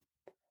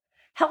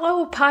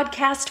Hello,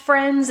 podcast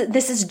friends.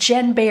 This is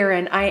Jen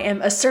Barron. I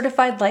am a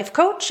certified life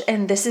coach,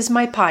 and this is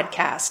my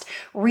podcast,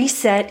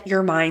 Reset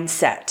Your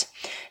Mindset.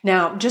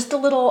 Now, just a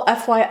little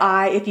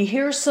FYI, if you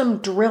hear some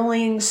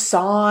drilling,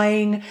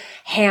 sawing,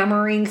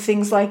 hammering,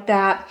 things like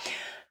that,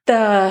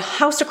 the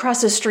house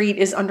across the street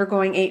is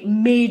undergoing a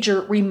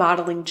major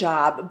remodeling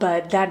job,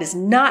 but that is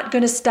not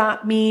going to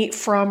stop me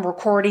from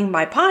recording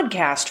my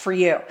podcast for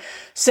you.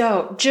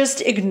 So just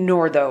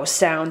ignore those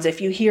sounds if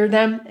you hear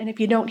them, and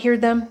if you don't hear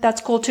them, that's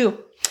cool too.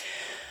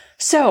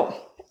 So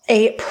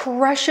a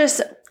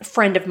precious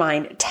friend of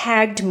mine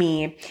tagged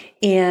me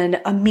in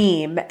a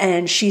meme,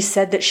 and she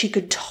said that she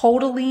could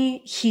totally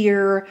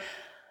hear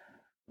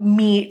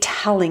me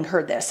telling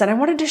her this, and I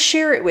wanted to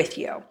share it with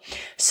you.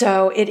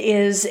 So it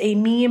is a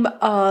meme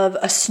of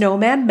a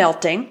snowman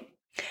melting,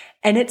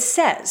 and it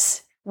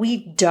says, "We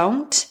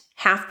don't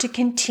have to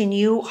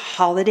continue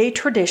holiday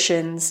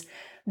traditions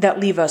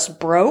that leave us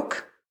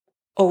broke,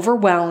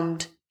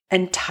 overwhelmed,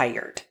 and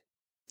tired."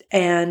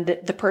 And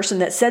the person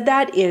that said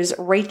that is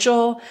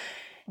Rachel,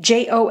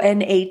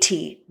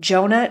 Jonat,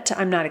 Jonat,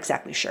 I'm not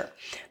exactly sure,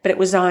 but it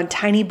was on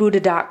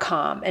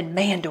tinybuddha.com. And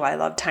man, do I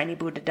love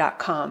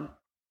tinybuddha.com.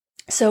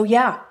 So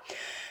yeah,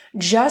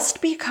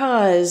 just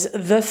because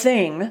the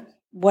thing,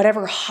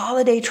 whatever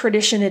holiday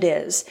tradition it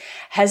is,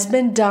 has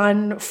been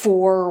done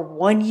for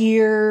 1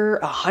 year,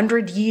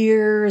 100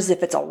 years,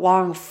 if it's a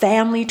long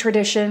family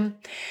tradition,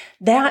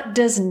 that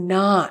doesn't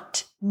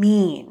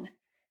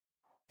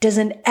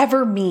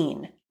ever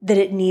mean that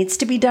it needs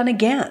to be done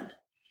again.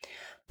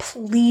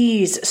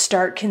 Please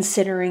start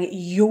considering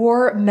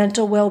your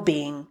mental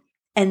well-being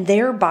and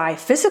thereby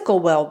physical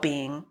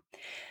well-being,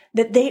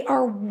 that they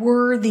are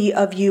worthy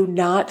of you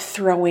not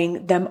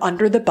throwing them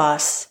under the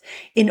bus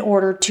in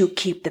order to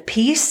keep the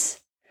peace,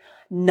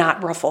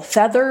 not ruffle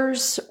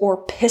feathers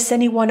or piss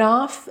anyone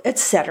off,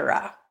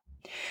 etc.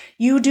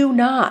 You do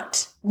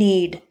not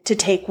need to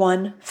take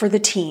one for the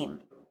team.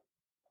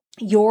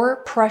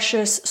 Your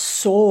precious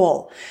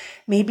soul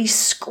may be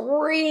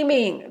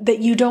screaming that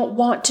you don't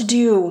want to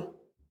do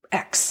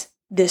X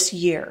this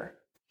year.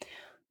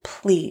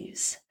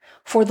 Please,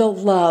 for the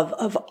love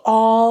of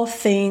all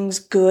things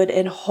good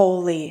and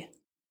holy,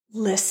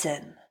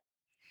 listen.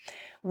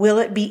 Will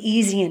it be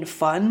easy and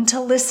fun to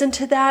listen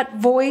to that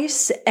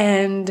voice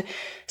and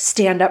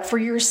stand up for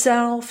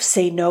yourself,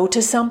 say no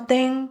to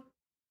something?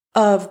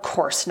 Of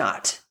course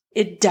not.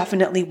 It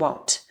definitely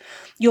won't.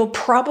 You'll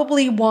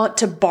probably want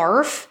to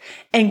barf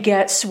and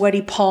get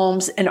sweaty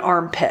palms and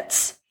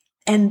armpits.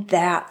 And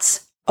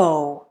that's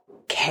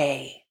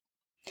okay.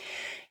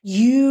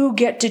 You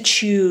get to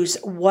choose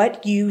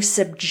what you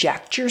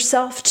subject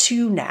yourself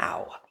to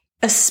now,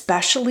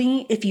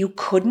 especially if you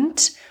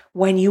couldn't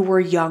when you were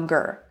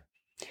younger.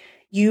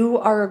 You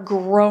are a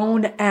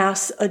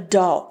grown-ass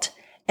adult,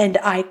 and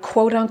I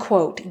quote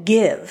unquote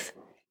give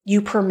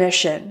you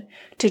permission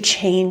to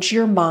change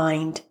your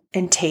mind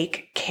and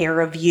take care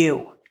of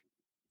you.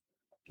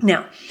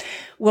 Now,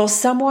 will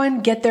someone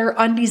get their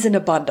undies in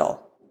a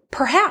bundle?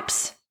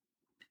 Perhaps.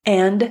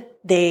 And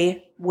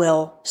they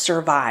will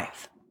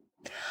survive.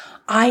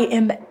 I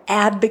am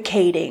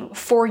advocating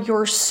for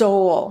your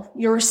soul,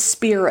 your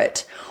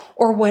spirit,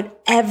 or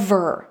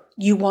whatever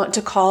you want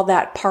to call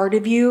that part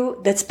of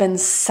you that's been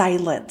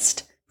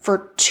silenced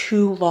for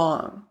too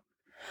long.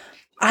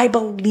 I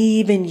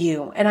believe in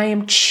you, and I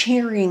am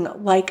cheering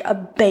like a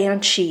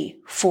banshee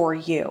for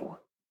you.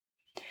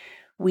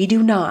 We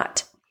do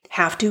not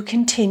have to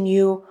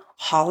continue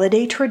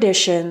holiday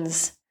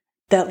traditions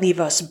that leave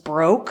us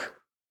broke,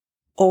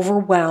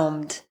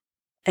 overwhelmed,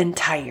 and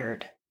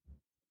tired.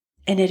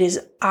 And it is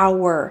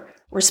our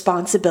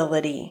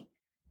responsibility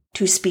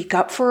to speak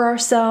up for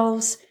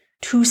ourselves,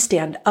 to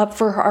stand up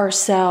for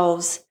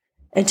ourselves,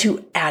 and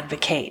to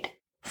advocate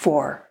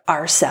for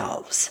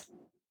ourselves.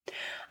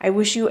 I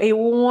wish you a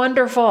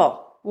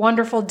wonderful,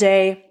 wonderful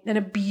day and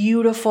a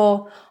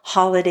beautiful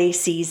holiday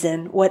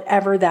season,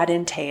 whatever that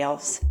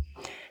entails.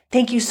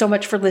 Thank you so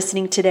much for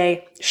listening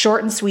today.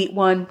 Short and sweet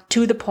one,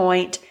 to the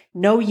point,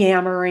 no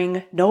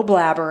yammering, no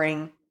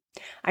blabbering.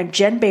 I'm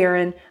Jen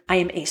Barron. I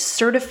am a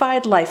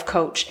certified life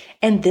coach,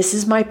 and this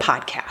is my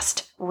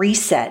podcast,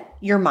 Reset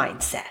Your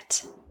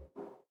Mindset.